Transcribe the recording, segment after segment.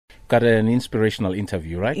Got an inspirational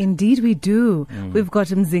interview, right? Indeed we do. We've got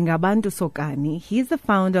Mzingabantu Sokani. He's the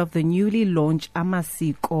founder of the newly launched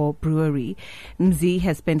Amasiko Brewery. Mzi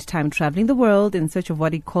has spent time traveling the world in search of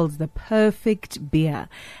what he calls the perfect beer.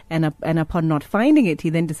 And upon not finding it, he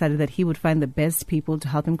then decided that he would find the best people to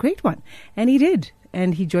help him create one. And he did.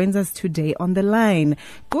 And he joins us today on the line.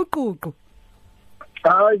 Kuku.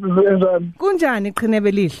 Hi, Kunjani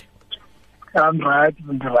qhinebelihle? I'm right.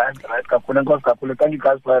 Thank you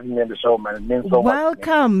guys for having me on the show, man. It means so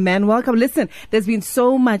Welcome, man. Welcome. Listen, there's been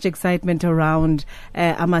so much excitement around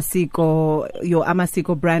Amasiko, your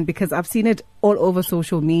Amasiko brand, because I've seen it all over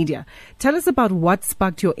social media. Tell us about what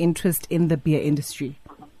sparked your interest in the beer industry.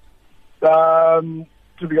 To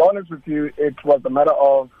be honest with you, it was a matter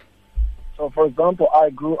of, so for example, I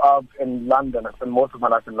grew up in London. I spent most of my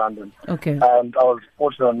life in London. Okay. And I was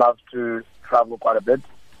fortunate enough to travel quite a bit.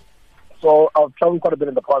 So I've traveled quite a bit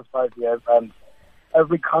in the past 5 years, and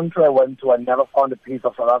every country I went to, I never found a piece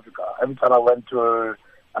of South Africa. Every time I went to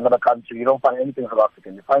another country, you don't find anything South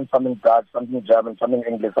African. You find something Dutch, something German, something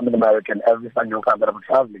English, something American, every single time that I'm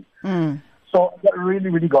traveling. So that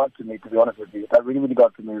really, really got to me, to be honest with you. That really, really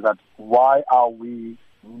got to me, that why are we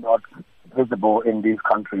not visible in these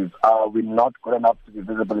countries? Are we not good enough to be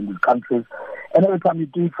visible in these countries? And every time you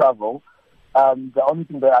do travel, the only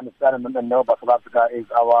thing they understand and know about South Africa is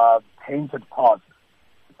our painted past.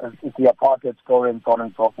 It's the apartheid story and so on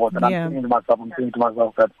and so forth. And I'm thinking to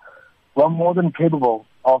myself that we're more than capable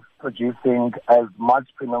of producing as much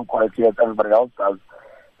premium quality as everybody else does.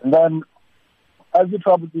 And then as you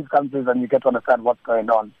travel to these countries and you get to understand what's going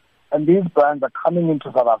on, and these brands are coming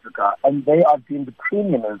into South Africa and they are deemed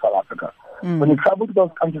premium in South Africa. When you travel to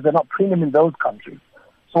those countries, they're not premium in those countries.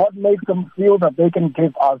 So what makes them feel that they can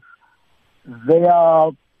give us their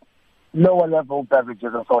lower level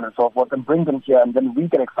beverages and so on and so forth and bring them here, and then we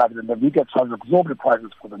get excited and then we get charged exorbitant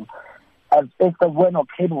prices for them as if that we're not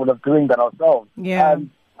capable of doing that ourselves. Yeah. And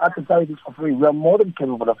I can tell you this for free, we're more than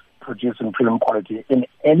capable of producing premium quality in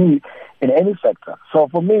any sector. So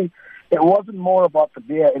for me, it wasn't more about the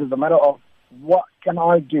beer, it is a matter of what can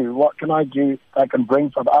I do that can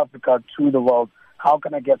bring South Africa to the world? How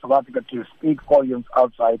can I get South Africa to speak volumes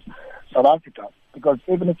outside South Africa? Because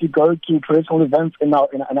even if you go to traditional events in our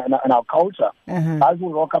culture, guys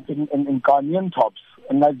will rock up in Ghanaian tops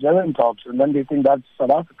and Nigerian tops, and then they think that's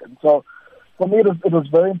South African. So for me, it was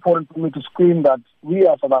very important for me to scream that we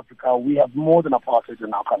are South Africa. We have more than apartheid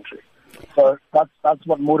in our country. So that's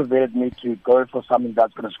what motivated me to go for something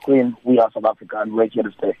that's going to scream we are South Africa and we're here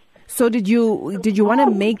to stay. So did you want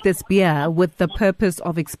to make this beer with the purpose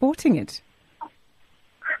of exporting it?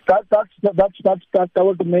 That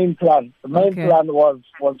was the main plan. The main plan was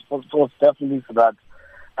definitely for that.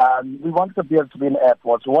 We wanted the beers to be in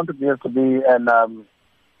airports. We wanted beers to be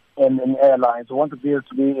in airlines. We wanted beers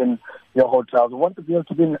to be in your hotels. We wanted beers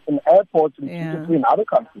to be in airports and to be in other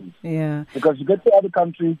countries. Yeah. Because you get to other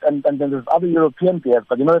countries and then there's other European beers,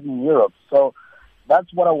 but you're not even in Europe. So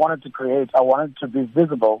that's what I wanted to create. I wanted to be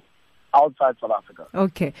visible outside South Africa.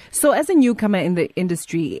 Okay. So as a newcomer in the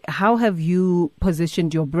industry, how have you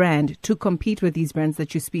positioned your brand to compete with these brands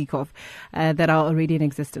that you speak of that are already in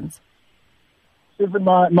existence? Even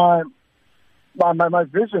my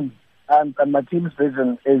vision and my team's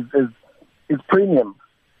vision is premium.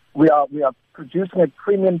 We are producing a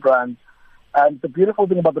premium brand, and the beautiful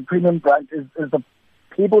thing about the premium brand is the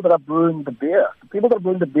people that are brewing the beer. The people that are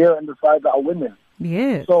brewing the beer and the cider are women.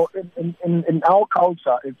 Yes. So in our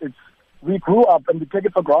culture, it's we grew up and we take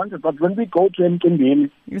it for granted, but when we go to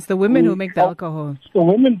Mkimbini, it's the women who make the alcohol. It's the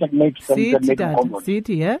women that make them.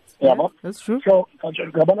 City, yes. Yeah, that's true. So,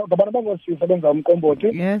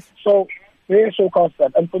 yes. So they showcase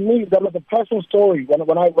that, and for me, that was a personal story. When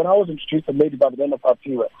I was introduced to a lady by the name of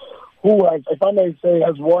Apiwa, who has, if I may say,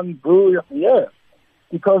 has won Brewery of the Year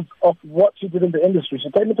because of what she did in the industry.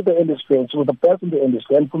 She came into the industry and she was the best in the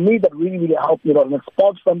industry, and for me, that really, really helped me a lot, and it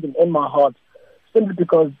sparked something in my heart, simply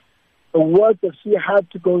because the work that she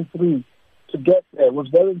had to go through to get there was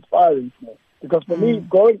very inspiring to me. Because for me,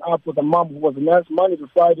 growing up with a mom who was a nurse Monday to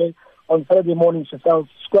Friday, on Saturday morning she sells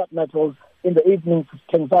scrap metals, in the evening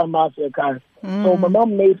So my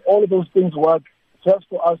mom made all of those things work just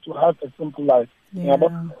for us to have a simple life. Yeah.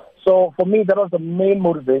 So for me, that was the main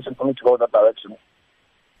motivation for me to go that direction.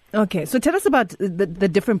 Okay, so tell us about the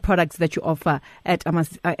different products that you offer at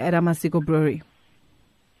Amasiko Brewery.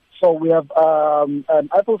 So we have an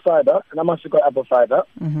apple cider, an Amasiko apple cider.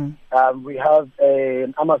 We have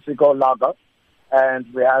an Amasiko lager,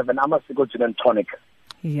 and we have an Amasiko gin and tonic.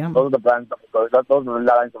 Yeah. Those are the brands that we go. Those are the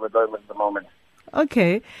lines that we're going with at the moment.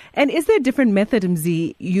 Okay. And is there a different method,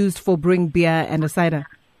 Mzi, used for brewing beer and a cider?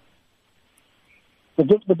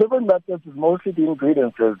 The different methods is mostly the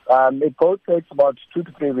ingredients. It both takes about 2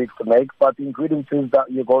 to 3 weeks to make, but the ingredients that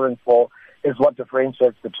you're going for is what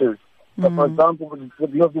differentiates the two. So, for example,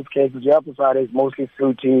 with the obvious cases, the apple cider is mostly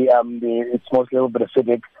fruity, it's mostly a little bit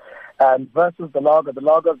acidic, and versus the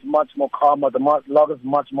lager is much more calmer, the lager is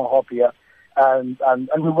much more hoppier, and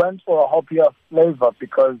we went for a hoppier flavor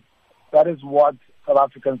because that is what South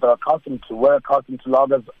Africans are accustomed to. We're accustomed to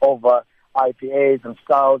lagers over IPAs and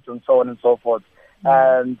stouts and so on and so forth.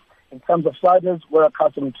 And in terms of ciders, we're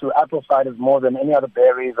accustomed to apple ciders more than any other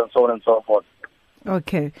berries and so on and so forth.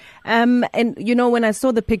 Okay. And, when I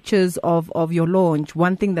saw the pictures of your launch,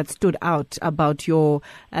 one thing that stood out about your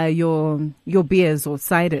beers or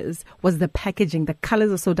ciders was the packaging. The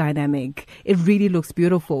colors are so dynamic. It really looks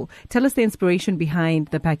beautiful. Tell us the inspiration behind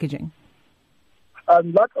the packaging.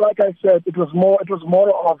 Like I said, it was more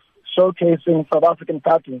of showcasing South African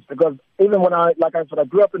patterns, because even when I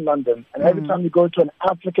grew up in London, and every time you go to an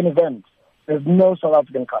African event, there's no South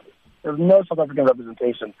African colors, there's no South African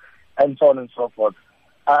representation, and so on and so forth.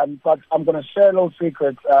 But I'm going to share a little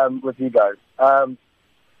secret with you guys. On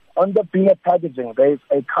the beer packaging, there's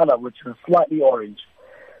a color which is slightly orange.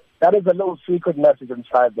 That is a little secret message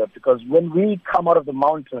inside there, because when we come out of the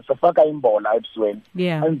mountains, and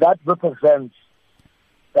that represents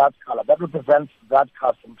that color, that represents that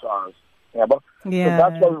custom to us. So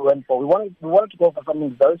that's what we went for. We wanted to go for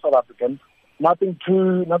something very South African, nothing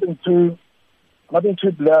too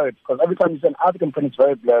blurry, because every time you say an African print, it's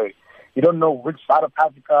very blurry. You don't know which side of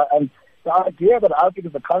Africa, and the idea that Africa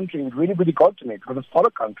is a country really, really got to me, because it's not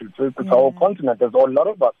a country, it's a whole continent. There's a lot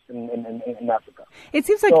of us in Africa. It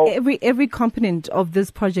seems like every component of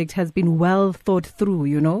this project has been well thought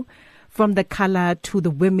through, from the color to the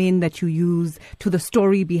women that you use to the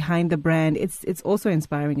story behind the brand. It's also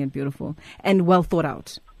inspiring and beautiful and well thought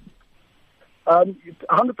out.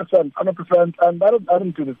 100%. And I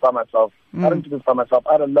didn't do this by myself. I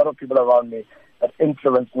had a lot of people around me that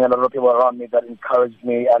influenced me, a lot of people around me that encouraged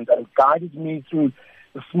me and that guided me through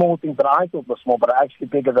the small things that I thought were small, but are actually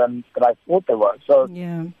bigger than I thought they were. So,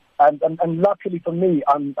 and luckily for me,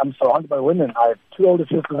 I'm surrounded by women. I have 2 older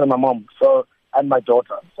sisters and my mom. And my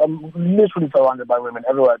daughter. So I'm literally surrounded by women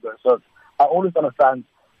everywhere I go. So I always understand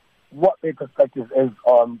what their perspective is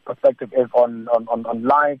on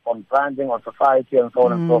life, on branding, on society, and so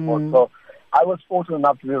on and so forth. So I was fortunate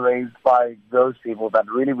enough to be raised by those people that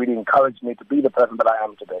really, really encouraged me to be the person that I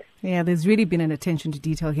am today. Yeah, there's really been an attention to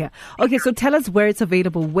detail here. Okay, so tell us where it's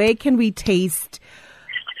available. Where can we taste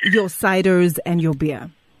your ciders and your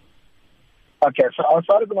beer? Okay, so our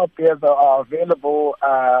ciders and our beers are available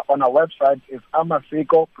on our website. It's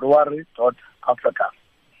amasikobrewery.africa.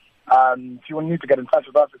 If you need to get in touch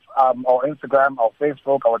with us, it's our Instagram, our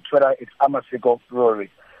Facebook, our Twitter. It's Amasiko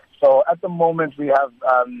Brewery. So at the moment, we have,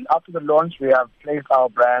 after the launch, we have placed our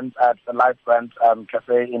brand at the Life Brand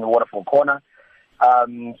Cafe in Waterfall Corner.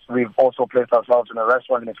 We've also placed ourselves in a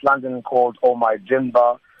restaurant in East London called Oh My Gin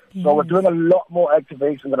Bar. Yes. So we're doing a lot more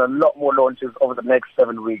activations and a lot more launches over the next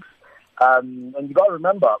 7 weeks. And you got to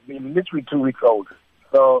remember, we're literally 2 weeks old.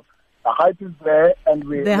 So the hype is there, and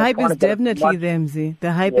the hype is definitely there, Mzi.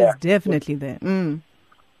 The hype is definitely there.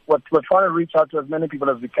 We're trying to reach out to as many people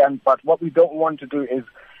as we can, but what we don't want to do is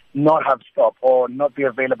not have stock or not be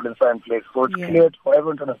available in certain places. So it's clear for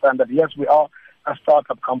everyone to understand that, yes, we are a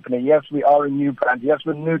startup company. Yes, we are a new brand. Yes,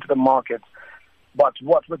 we're new to the market. But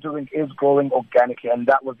what we're doing is growing organically, and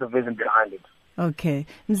that was the vision behind it. Okay.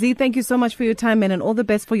 Mzi, thank you so much for your time, man, and all the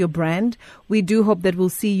best for your brand. We do hope that we'll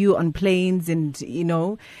see you on planes and,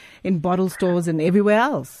 in bottle stores and everywhere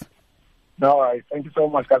else. No worries. Thank you so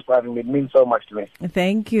much, guys, for having me. It means so much to me.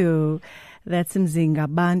 Thank you. That's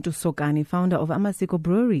Mzingabantu Sokani, founder of Amasiko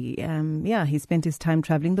Brewery. He spent his time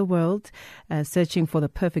traveling the world, searching for the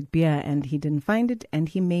perfect beer, and he didn't find it, and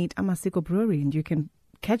he made Amasiko Brewery, and you can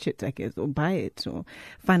catch it, I guess, or buy it, or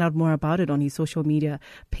find out more about it on his social media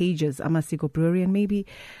pages, Amasiko Brewery, and maybe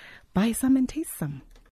buy some and taste some.